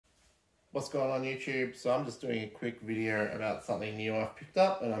What's going on YouTube? So I'm just doing a quick video about something new I've picked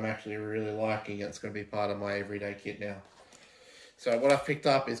up and I'm actually really liking it. It's going to be part of my everyday kit now. So what I've picked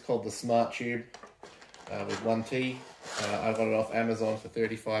up is called the SmarTube with 1T. I got it off Amazon for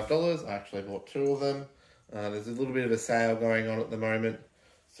 $35. I actually bought 2 of them. There's a little bit of a sale going on at the moment,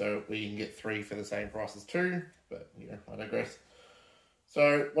 so we can get 3 for the same price as 2, but you know, I digress.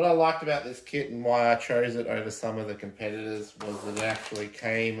 So what I liked about this kit and why I chose it over some of the competitors was that it actually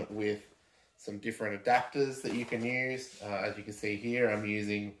came with some different adapters that you can use. As you can see here, I'm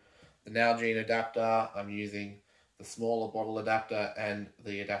using the Nalgene adapter, I'm using the smaller bottle adapter, and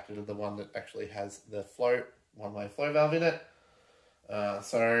the adapter to the one that actually has the one-way flow valve in it.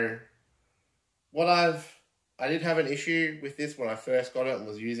 So what I did have an issue with this when I first got it and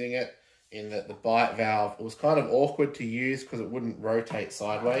was using it, in that the bite valve, it was kind of awkward to use because it wouldn't rotate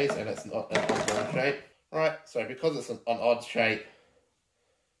sideways and it's not an odd shape. Right, so because it's an odd shape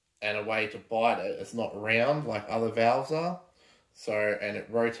and a way to bite it, it's not round like other valves are. So, and it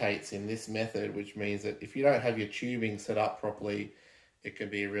rotates in this method, which means that if you don't have your tubing set up properly, it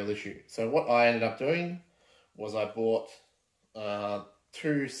can be a real issue. So what I ended up doing was I bought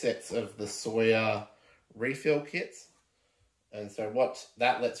 2 sets of the Sawyer refill kits. And so what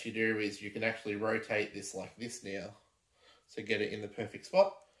that lets you do is you can actually rotate this like this now to get it in the perfect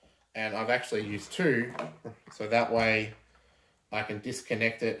spot. And I've actually used 2, so that way I can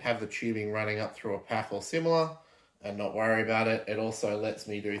disconnect it, have the tubing running up through a pack or similar, and not worry about it. It also lets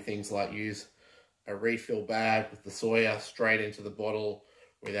me do things like use a refill bag with the Sawyer straight into the bottle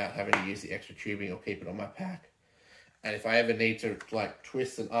without having to use the extra tubing or keep it on my pack. And if I ever need to like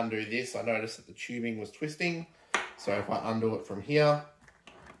twist and undo this, I noticed that the tubing was twisting. So if I undo it from here,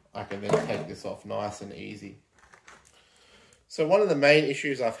 I can then take this off nice and easy. So one of the main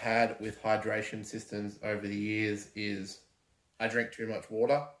issues I've had with hydration systems over the years is I drink too much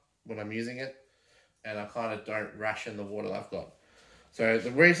water when I'm using it, and I kind of don't ration the water I've got. So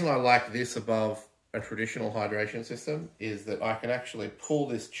the reason I like this above a traditional hydration system is that I can actually pull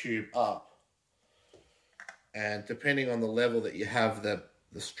this tube up, and depending on the level that you have the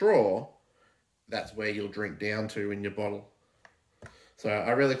straw, that's where you'll drink down to in your bottle. So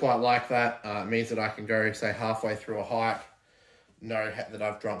I really quite like that. It means that I can go, say, halfway through a hike, know that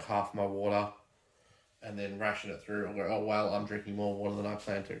I've drunk half my water, and then ration it through and go, oh, well, I'm drinking more water than I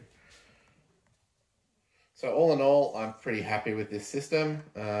plan to. So all in all, I'm pretty happy with this system.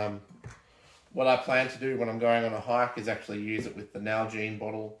 What I plan to do when I'm going on a hike is actually use it with the Nalgene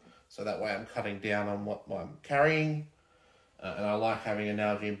bottle, so that way I'm cutting down on what I'm carrying. And I like having a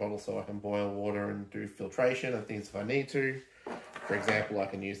Nalgene bottle so I can boil water and do filtration and things if I need to. For example, I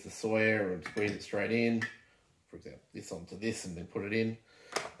can use the Sawyer and squeeze it straight in. For example, this onto this and then put it in.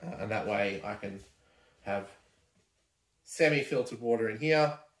 And that way I can have semi-filtered water in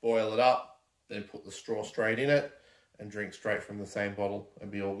here, boil it up, then put the straw straight in it and drink straight from the same bottle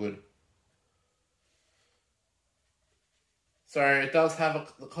and be all good. So it does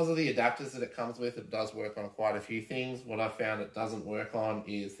have, because of the adapters that it comes with, it does work on quite a few things. What I found it doesn't work on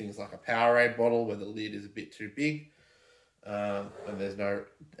is things like a Powerade bottle where the lid is a bit too big, and there's no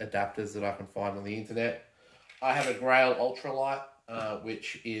adapters that I can find on the internet. I have a GRAYL UltraPress,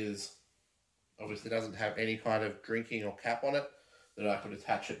 which is obviously doesn't have any kind of drinking or cap on it that I could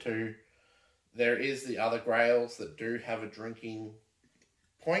attach it to. There is the other GRAYLs that do have a drinking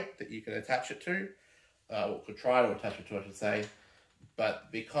point that you can attach it to. Or could try to attach it to, I should say,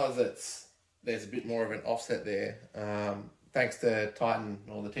 but because there's a bit more of an offset there, thanks to Titan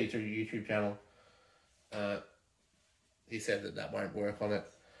or the T2 YouTube channel, he said that won't work on it.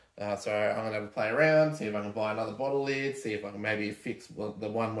 So I'm going to have a play around, see if I can buy another bottle lid, see if I can maybe fix the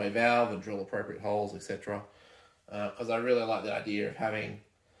one-way valve and drill appropriate holes, etc. Because I really like the idea of having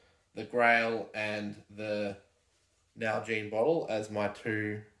the GRAYL and the Nalgene bottle as my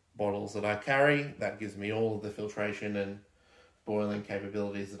 2 bottles that I carry. That gives me all of the filtration and boiling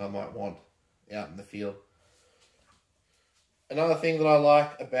capabilities that I might want out in the field. Another thing that I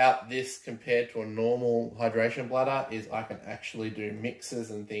like about this compared to a normal hydration bladder is I can actually do mixes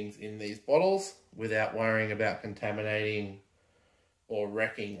and things in these bottles without worrying about contaminating or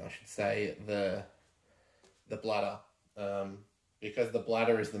wrecking, I should say, the bladder. Because the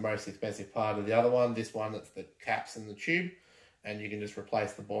bladder is the most expensive part of the other one. This one, it's the caps and the tube. And you can just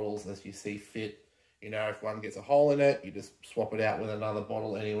replace the bottles as you see fit. You know, if one gets a hole in it, you just swap it out with another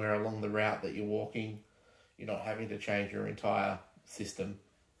bottle anywhere along the route that you're walking. You're not having to change your entire system.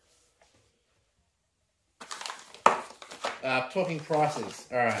 Talking prices.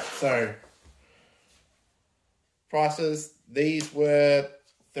 All right, so prices. These were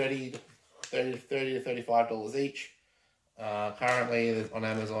 $30 to $35 each. Currently on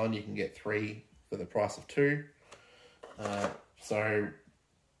Amazon you can get 3 for the price of 2. So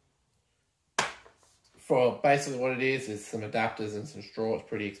for basically what it is some adapters and some straw. It's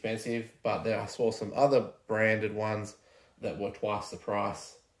pretty expensive, but I saw some other branded ones that were twice the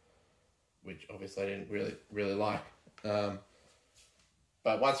price, which obviously I didn't really like.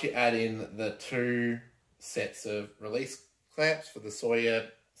 But once you add in the 2 sets of release clamps for the Sawyer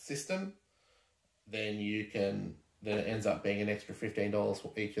system, then it ends up being an extra $15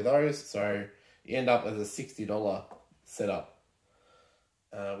 for each of those. So you end up with a $60 setup,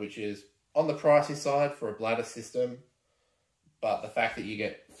 which is on the pricey side for a bladder system, but the fact that you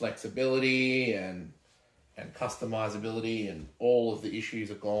get flexibility and customizability and all of the issues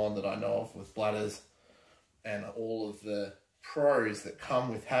are gone that I know of with bladders, and all of the pros that come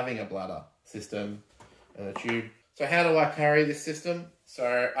with having a bladder system and a tube. So how do I carry this system?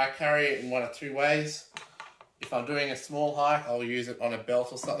 So I carry it in one of 2 ways. If I'm doing a small hike, I'll use it on a belt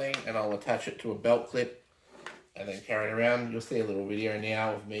or something, and I'll attach it to a belt clip and then carry it around. You'll see a little video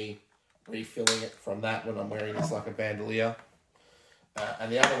now of me refilling it from that when I'm wearing this like a bandolier.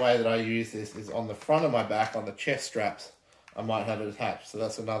 And the other way that I use this is on the front of my back, on the chest straps, I might have it attached. So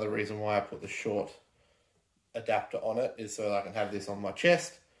that's another reason why I put the short adapter on it, is so that I can have this on my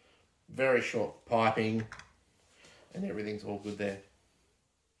chest. Very short piping, and everything's all good there.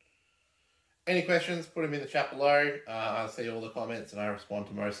 Any questions, put them in the chat below. I see all the comments and I respond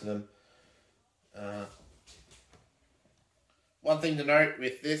to most of them. One thing to note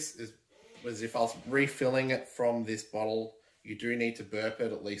with this was if I was refilling it from this bottle, you do need to burp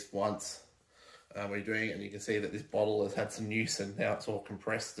it at least once when you're doing it, and you can see that this bottle has had some use and now it's all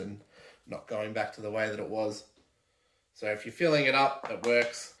compressed and not going back to the way that it was. So if you're filling it up, it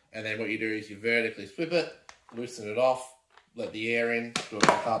works, and then what you do is you vertically flip it, loosen it off, let the air in, fill it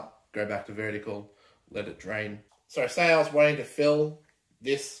back up, go back to vertical, let it drain. So say I was wanting to fill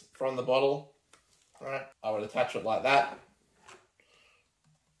this from the bottle, right? I would attach it like that,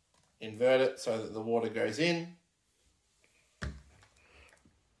 invert it so that the water goes in.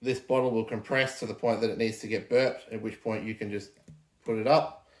 This bottle will compress to the point that it needs to get burped, at which point you can just put it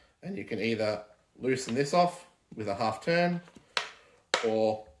up, and you can either loosen this off with a half turn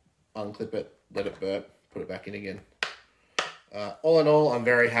or unclip it, let it burp, put it back in again. All in all, I'm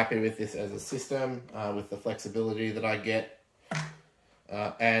very happy with this as a system, with the flexibility that I get.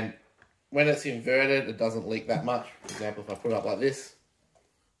 And when it's inverted, it doesn't leak that much. For example, if I put it up like this,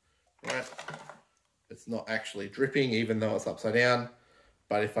 right, it's not actually dripping even though it's upside down.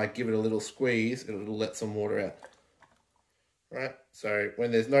 But if I give it a little squeeze, it'll let some water out. Right, so when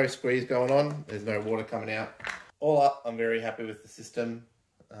there's no squeeze going on, there's no water coming out. All up, I'm very happy with the system.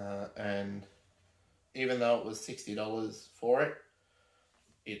 And even though it was $60 for it,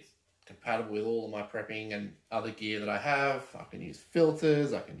 it's compatible with all of my prepping and other gear that I have. I can use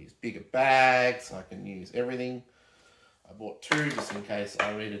filters, I can use bigger bags, I can use everything. I bought 2 just in case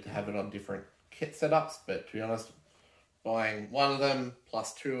I needed to have it on different kit setups, but to be honest, buying 1 of them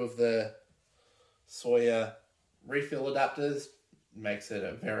plus 2 of the Sawyer refill adapters makes it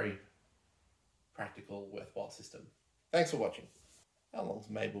a very practical, worthwhile system. Thanks for watching. How long's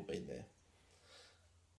Mabel been there?